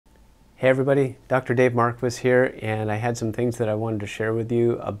Hey everybody, Dr. Dave Marquis here, and I had some things that I wanted to share with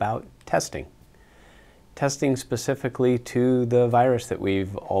you about testing. Testing specifically to the virus that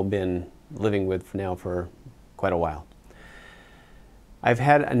we've all been living with now for quite a while. I've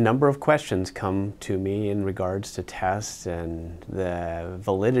had a number of questions come to me in regards to tests and the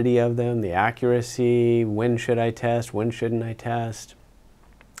validity of them, the accuracy, when should I test, when shouldn't I test?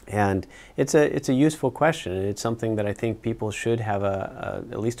 And it's a useful question, and it's something that I think people should have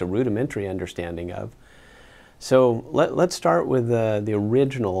at least a rudimentary understanding of. So let's start with the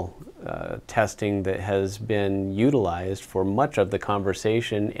original testing that has been utilized for much of the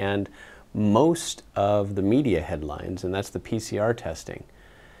conversation and most of the media headlines, and that's the PCR testing,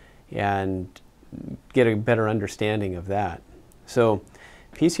 and get a better understanding of that. So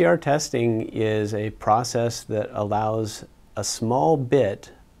PCR testing is a process that allows a small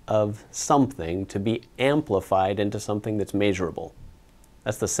bit of something to be amplified into something that's measurable.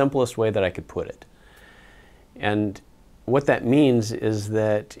 That's the simplest way that I could put it. And what that means is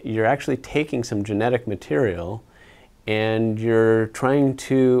that you're actually taking some genetic material and you're trying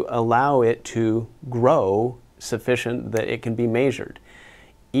to allow it to grow sufficient that it can be measured.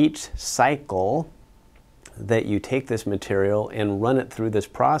 Each cycle that you take this material and run it through this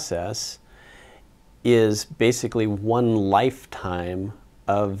process is basically one lifetime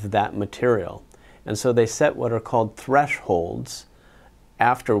of that material. And so they set what are called thresholds,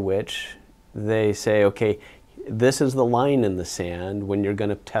 after which they say, okay, this is the line in the sand when you're going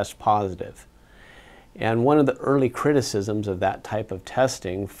to test positive. And one of the early criticisms of that type of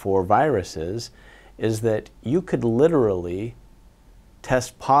testing for viruses is that you could literally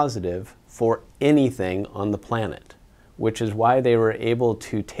test positive for anything on the planet, which is why they were able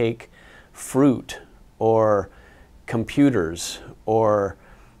to take fruit or computers or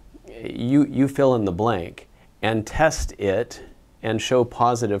you fill in the blank and test it and show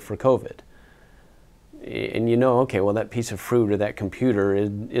positive for COVID. And you know, okay, well, that piece of fruit or that computer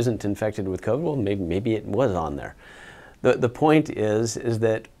isn't infected with COVID. Well, maybe it was on there. The point is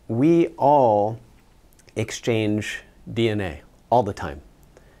that we all exchange DNA all the time.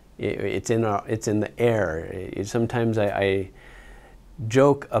 It's in the air. Sometimes I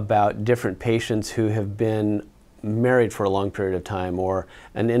joke about different patients who have been married for a long period of time, or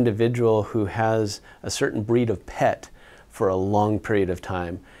an individual who has a certain breed of pet for a long period of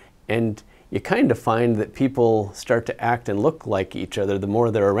time. And you kind of find that people start to act and look like each other the more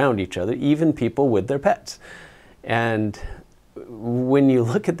they're around each other, even people with their pets. And when you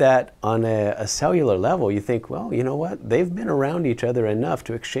look at that on a cellular level, you think, well, you know what? They've been around each other enough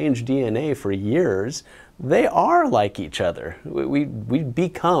to exchange DNA for years. They are like each other. We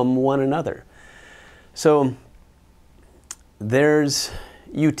become one another. So there's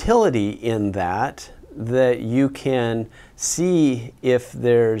utility in that you can see if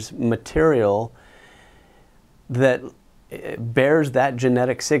there's material that bears that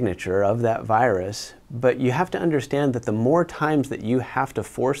genetic signature of that virus, but you have to understand that the more times that you have to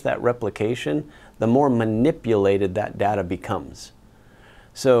force that replication, the more manipulated that data becomes.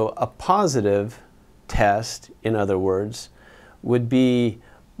 So a positive test, in other words, would be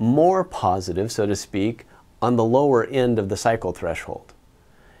more positive, so to speak, on the lower end of the cycle threshold.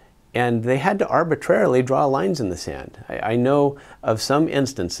 And they had to arbitrarily draw lines in the sand. I know of some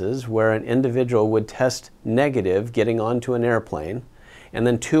instances where an individual would test negative getting onto an airplane, and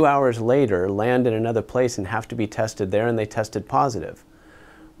then 2 hours later land in another place and have to be tested there, and they tested positive.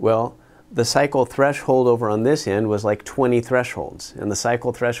 Well, the cycle threshold over on this end was like 20 thresholds, and the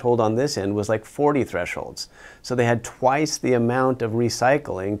cycle threshold on this end was like 40 thresholds. So they had twice the amount of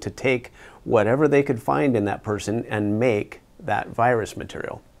recycling to take whatever they could find in that person and make that virus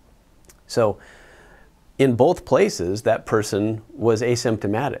material. So in both places, that person was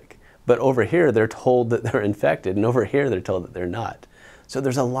asymptomatic. But over here, they're told that they're infected, and over here, they're told that they're not. So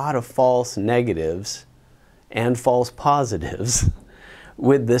there's a lot of false negatives and false positives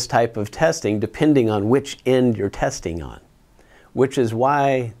with this type of testing, depending on which end you're testing on, which is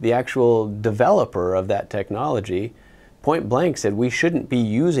why the actual developer of that technology point blank said we shouldn't be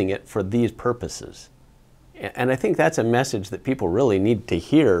using it for these purposes. And I think that's a message that people really need to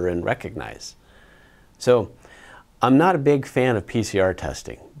hear and recognize. So I'm not a big fan of PCR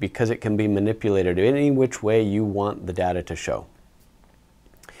testing because it can be manipulated any which way you want the data to show.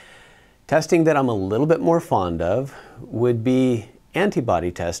 Testing that I'm a little bit more fond of would be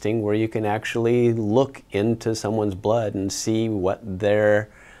antibody testing, where you can actually look into someone's blood and see what their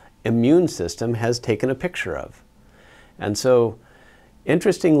immune system has taken a picture of. And so,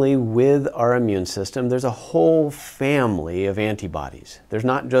 interestingly, with our immune system, there's a whole family of antibodies. There's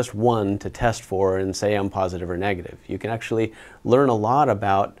not just one to test for and say I'm positive or negative. You can actually learn a lot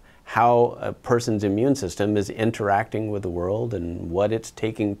about how a person's immune system is interacting with the world and what it's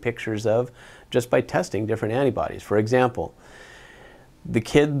taking pictures of just by testing different antibodies. For example, the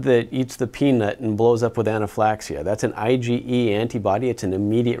kid that eats the peanut and blows up with anaphylaxis, that's an IgE antibody. It's an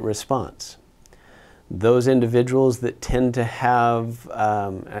immediate response. Those individuals that tend to have,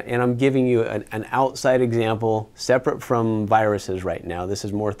 and I'm giving you an outside example separate from viruses right now. This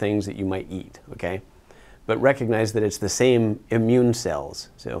is more things that you might eat, okay? But recognize that it's the same immune cells.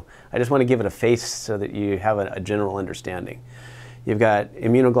 So I just want to give it a face so that you have a general understanding. You've got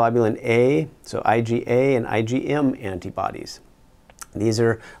immunoglobulin A, so IgA and IgM antibodies. These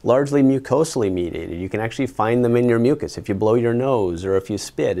are largely mucosally mediated. You can actually find them in your mucus. If you blow your nose or if you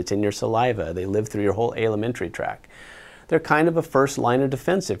spit, it's in your saliva. They live through your whole alimentary tract. They're kind of a first line of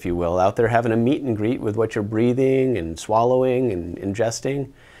defense, if you will, out there having a meet and greet with what you're breathing and swallowing and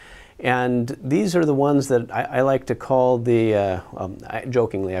ingesting. And these are the ones that I like to call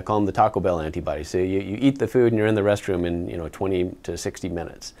jokingly, I call them the Taco Bell antibodies. So you eat the food and you're in the restroom in 20 to 60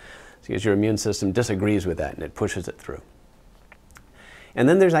 minutes. Because your immune system disagrees with that and it pushes it through. And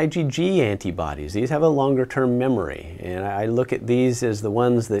then there's IgG antibodies. These have a longer term memory. And I look at these as the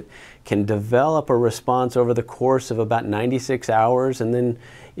ones that can develop a response over the course of about 96 hours. And then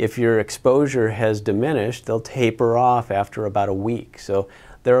if your exposure has diminished, they'll taper off after about a week. So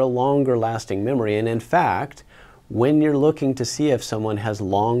they're a longer lasting memory. And in fact, when you're looking to see if someone has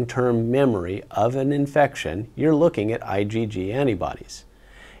long-term memory of an infection, you're looking at IgG antibodies.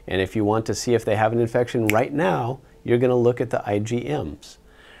 And if you want to see if they have an infection right now, you're going to look at the IgMs.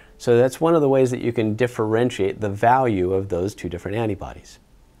 So that's one of the ways that you can differentiate the value of those two different antibodies.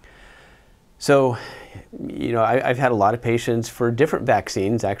 So, I've had a lot of patients for different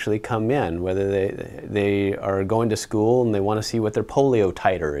vaccines actually come in, whether they are going to school and they want to see what their polio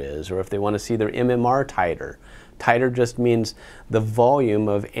titer is, or if they want to see their MMR titer. Titer just means the volume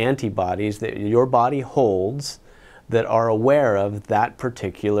of antibodies that your body holds that are aware of that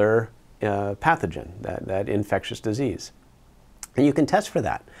particular pathogen, that infectious disease. And you can test for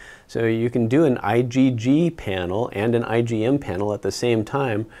that. So you can do an IgG panel and an IgM panel at the same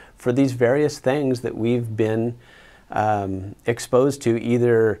time for these various things that we've been exposed to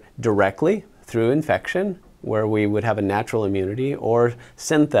either directly through infection, where we would have a natural immunity, or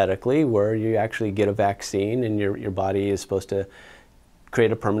synthetically, where you actually get a vaccine and your body is supposed to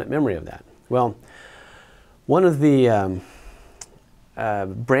create a permanent memory of that. Well, one of the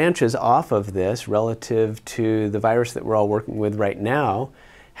branches off of this relative to the virus that we're all working with right now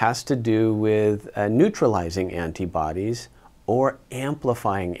has to do with neutralizing antibodies or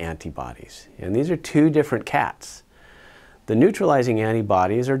amplifying antibodies. And these are two different cats. The neutralizing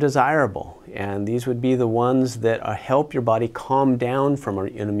antibodies are desirable, and these would be the ones that help your body calm down from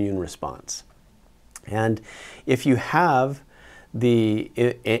an immune response. And if you have the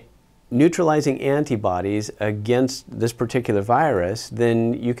neutralizing antibodies against this particular virus,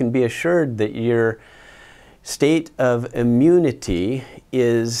 then you can be assured that your state of immunity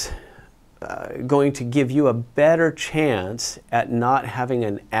is going to give you a better chance at not having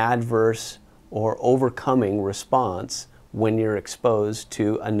an adverse or overcoming response when you're exposed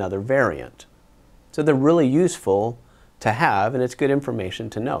to another variant. So they're really useful to have, and it's good information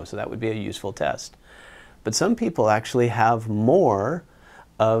to know. So that would be a useful test. But some people actually have more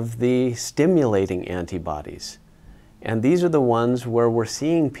of the stimulating antibodies. And these are the ones where we're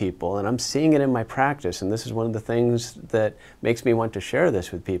seeing people, and I'm seeing it in my practice, and this is one of the things that makes me want to share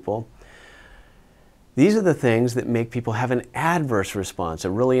this with people. These are the things that make people have an adverse response, a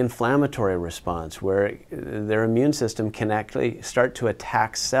really inflammatory response, where their immune system can actually start to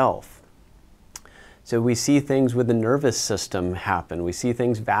attack self. So we see things with the nervous system happen. We see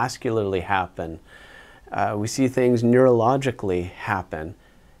things vascularly happen. We see things neurologically happen.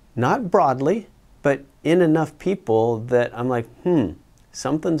 Not broadly, but in enough people that I'm like,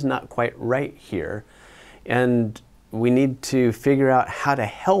 something's not quite right here. And we need to figure out how to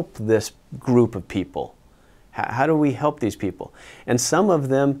help this group of people. How do we help these people? And some of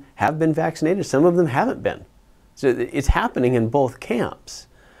them have been vaccinated, some of them haven't been. So it's happening in both camps.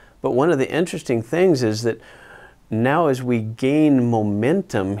 But one of the interesting things is that now as we gain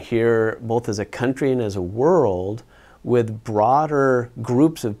momentum here, both as a country and as a world, with broader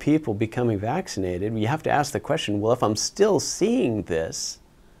groups of people becoming vaccinated, you have to ask the question, well, if I'm still seeing this,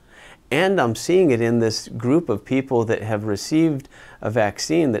 and I'm seeing it in this group of people that have received a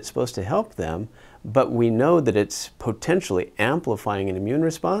vaccine that's supposed to help them, but we know that it's potentially amplifying an immune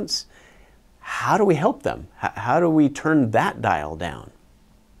response, how do we help them? How do we turn that dial down?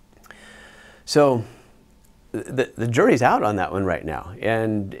 So the jury's out on that one right now.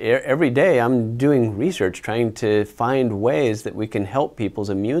 And every day I'm doing research trying to find ways that we can help people's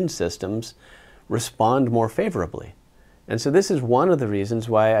immune systems respond more favorably. And so this is one of the reasons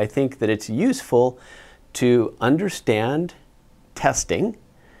why I think that it's useful to understand testing.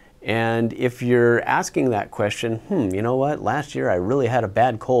 And if you're asking that question, you know what, last year I really had a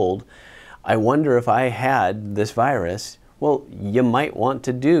bad cold, I wonder if I had this virus, well, you might want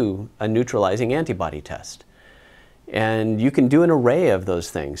to do a neutralizing antibody test. And you can do an array of those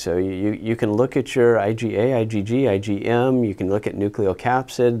things. So you can look at your IgA, IgG, IgM, you can look at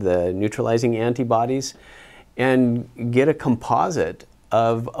nucleocapsid, the neutralizing antibodies, and get a composite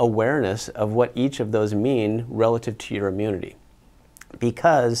of awareness of what each of those mean relative to your immunity.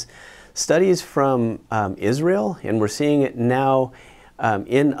 Because studies from Israel, and we're seeing it now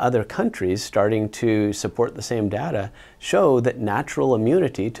in other countries starting to support the same data, show that natural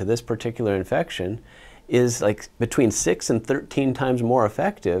immunity to this particular infection is like between 6 and 13 times more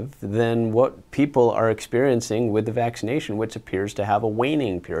effective than what people are experiencing with the vaccination, which appears to have a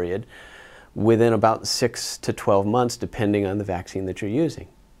waning period within about 6 to 12 months, depending on the vaccine that you're using.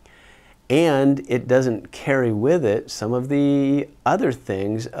 And it doesn't carry with it some of the other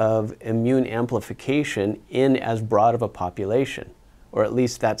things of immune amplification in as broad of a population, or at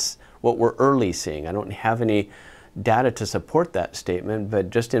least that's what we're early seeing. I don't have any data to support that statement, but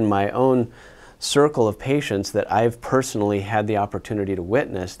just in my own circle of patients that I've personally had the opportunity to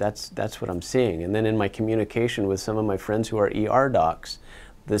witness, that's what I'm seeing. And then in my communication with some of my friends who are ER docs,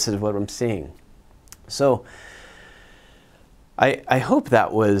 this is what I'm seeing. So I hope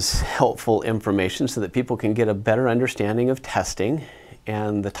that was helpful information so that people can get a better understanding of testing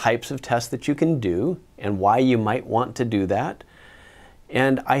and the types of tests that you can do and why you might want to do that.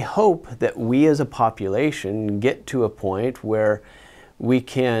 And I hope that we as a population get to a point where we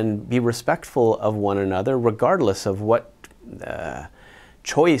can be respectful of one another regardless of what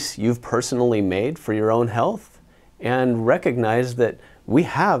choice you've personally made for your own health, and recognize that we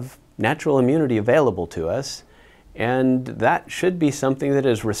have natural immunity available to us, and that should be something that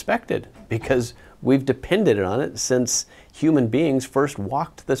is respected because we've depended on it since human beings first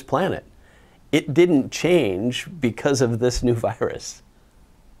walked this planet. It didn't change because of this new virus.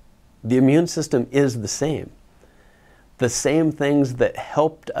 The immune system is the same. The same things that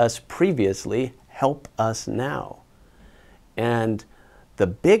helped us previously help us now. And the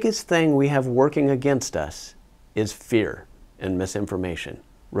biggest thing we have working against us is fear and misinformation.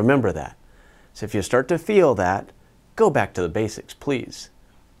 Remember that. So if you start to feel that, go back to the basics, please.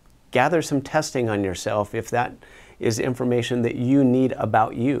 Gather some testing on yourself if that is information that you need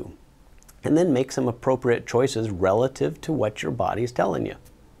about you. And then make some appropriate choices relative to what your body is telling you.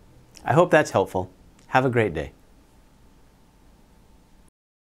 I hope that's helpful. Have a great day.